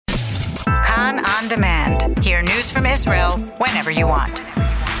Kan on Demand. Hear news from Israel whenever you want.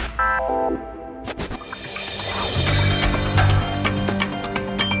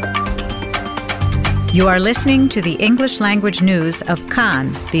 You are listening to the English language news of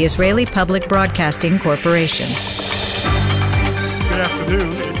Kan, the Israeli Public Broadcasting Corporation. Good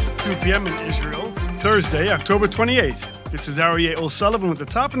afternoon. It's 2 p.m. in Israel, Thursday, October 28th. This is Aryeh O'Sullivan with the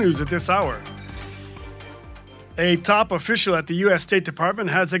top news at this hour. A top official at the U.S. State Department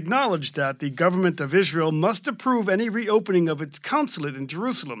has acknowledged that the government of Israel must approve any reopening of its consulate in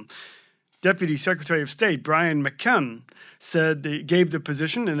Jerusalem. Deputy Secretary of State Brian McCann gave the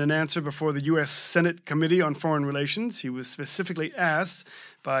position in an answer before the U.S. Senate Committee on Foreign Relations. He was specifically asked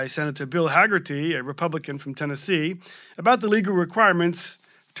by Senator Bill Hagerty, a Republican from Tennessee, about the legal requirements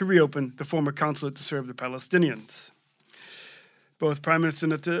to reopen the former consulate to serve the Palestinians. Both Prime Minister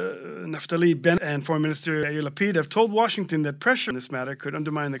Naftali Bennett and Foreign Minister Yair Lapid have told Washington that pressure in this matter could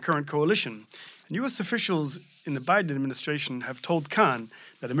undermine the current coalition. And U.S. officials in the Biden administration have told Kan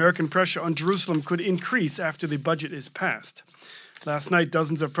that American pressure on Jerusalem could increase after the budget is passed. Last night,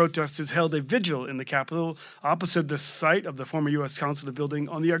 dozens of protesters held a vigil in the Capitol opposite the site of the former U.S. consulate building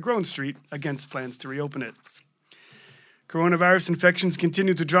on the Agron Street against plans to reopen it. Coronavirus infections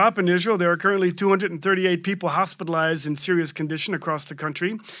continue to drop in Israel. There are currently 238 people hospitalized in serious condition across the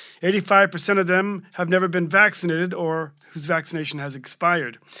country. 85% of them have never been vaccinated or whose vaccination has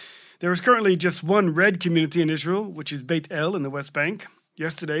expired. There is currently just one red community in Israel, which is Beit El in the West Bank.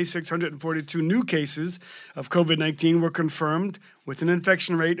 Yesterday, 642 new cases of COVID-19 were confirmed with an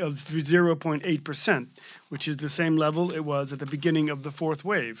infection rate of 0.8%, which is the same level it was at the beginning of the fourth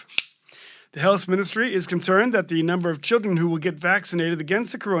wave. The health ministry is concerned that the number of children who will get vaccinated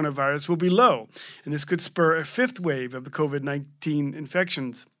against the coronavirus will be low, and this could spur a fifth wave of the COVID-19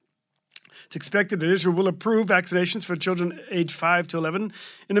 infections. It's expected that Israel will approve vaccinations for children aged 5 to 11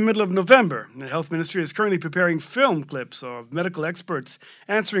 in the middle of November. The health ministry is currently preparing film clips of medical experts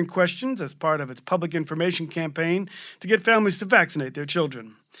answering questions as part of its public information campaign to get families to vaccinate their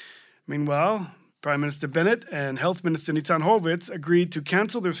children. Meanwhile, Prime Minister Bennett and Health Minister Nitzan Horowitz agreed to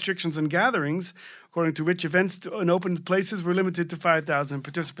cancel the restrictions on gatherings, according to which events in open places were limited to 5,000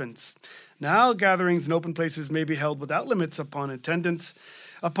 participants. Now, gatherings in open places may be held without limits upon attendance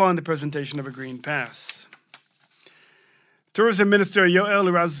upon the presentation of a green pass. Tourism Minister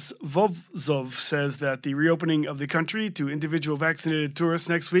Yoel Razvozov says that the reopening of the country to individual vaccinated tourists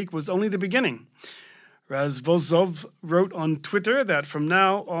next week was only the beginning. Razvozov wrote on Twitter that from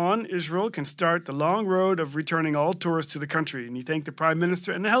now on, Israel can start the long road of returning all tourists to the country, and he thanked the Prime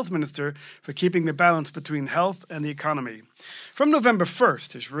Minister and the Health Minister for keeping the balance between health and the economy. From November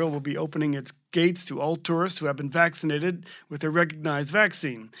 1st, Israel will be opening its gates to all tourists who have been vaccinated with a recognized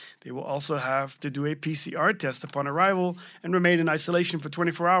vaccine. They will also have to do a PCR test upon arrival and remain in isolation for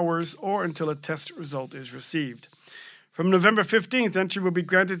 24 hours or until a test result is received. From November 15th, entry will be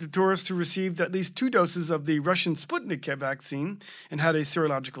granted to tourists who received at least 2 doses of the Russian Sputnik vaccine and had a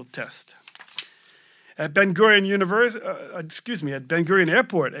serological test. At Ben Gurion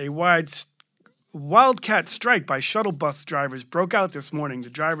Airport, a wildcat strike by shuttle bus drivers broke out this morning. The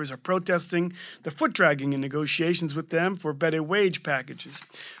drivers are protesting the foot dragging in negotiations with them for better wage packages.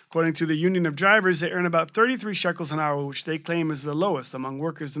 According to the Union of Drivers, they earn about 33 shekels an hour, which they claim is the lowest among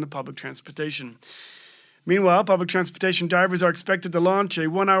workers in the public transportation. Meanwhile, public transportation drivers are expected to launch a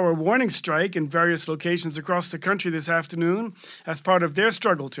 1-hour warning strike in various locations across the country this afternoon as part of their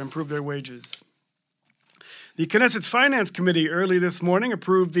struggle to improve their wages. The Knesset's Finance Committee early this morning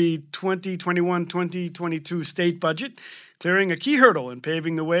approved the 2021-2022 state budget, clearing a key hurdle and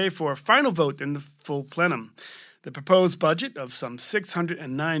paving the way for a final vote in the full plenum. The proposed budget of some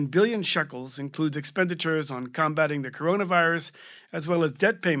 609 billion shekels includes expenditures on combating the coronavirus as well as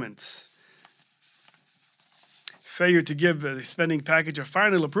debt payments. Failure to give the spending package a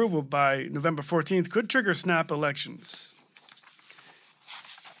final approval by November 14th could trigger snap elections.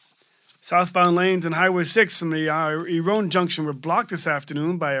 Southbound lanes and Highway 6 from the Iron Junction were blocked this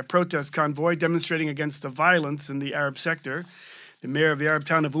afternoon by a protest convoy demonstrating against the violence in the Arab sector. The mayor of the Arab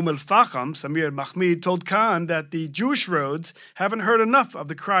town of Al-Faham, Samir Mahmoud, told Khan that the Jewish roads haven't heard enough of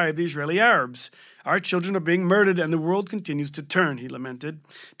the cry of the Israeli Arabs. Our children are being murdered and the world continues to turn, he lamented.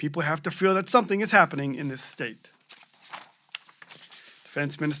 People have to feel that something is happening in this state.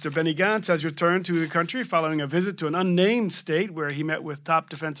 Defense Minister Benny Gantz has returned to the country following a visit to an unnamed state where he met with top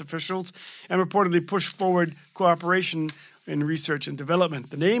defense officials and reportedly pushed forward cooperation in research and development.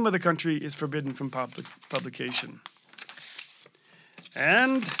 The name of the country is forbidden from publication.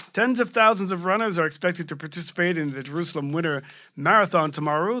 And tens of thousands of runners are expected to participate in the Jerusalem Winter Marathon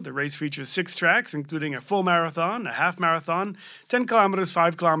tomorrow. The race features 6 tracks, including a full marathon, a half marathon, 10 kilometers,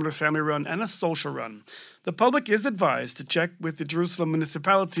 5 kilometers family run, and a social run. The public is advised to check with the Jerusalem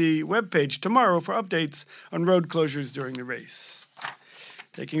Municipality webpage tomorrow for updates on road closures during the race.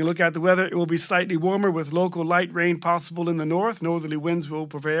 Taking a look at the weather, it will be slightly warmer with local light rain possible in the north. Northerly winds will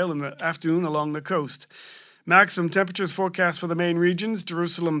prevail in the afternoon along the coast. Maximum temperatures forecast for the main regions: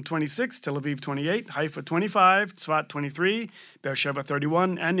 Jerusalem 26, Tel Aviv 28, Haifa 25, Tzfat 23, Beersheba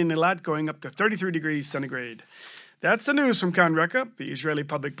 31, and in Eilat going up to 33 degrees centigrade. That's the news from Kan Reka, the Israeli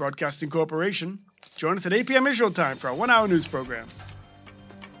Public Broadcasting Corporation. Join us at 8 p.m. Israel time for our 1-hour news program.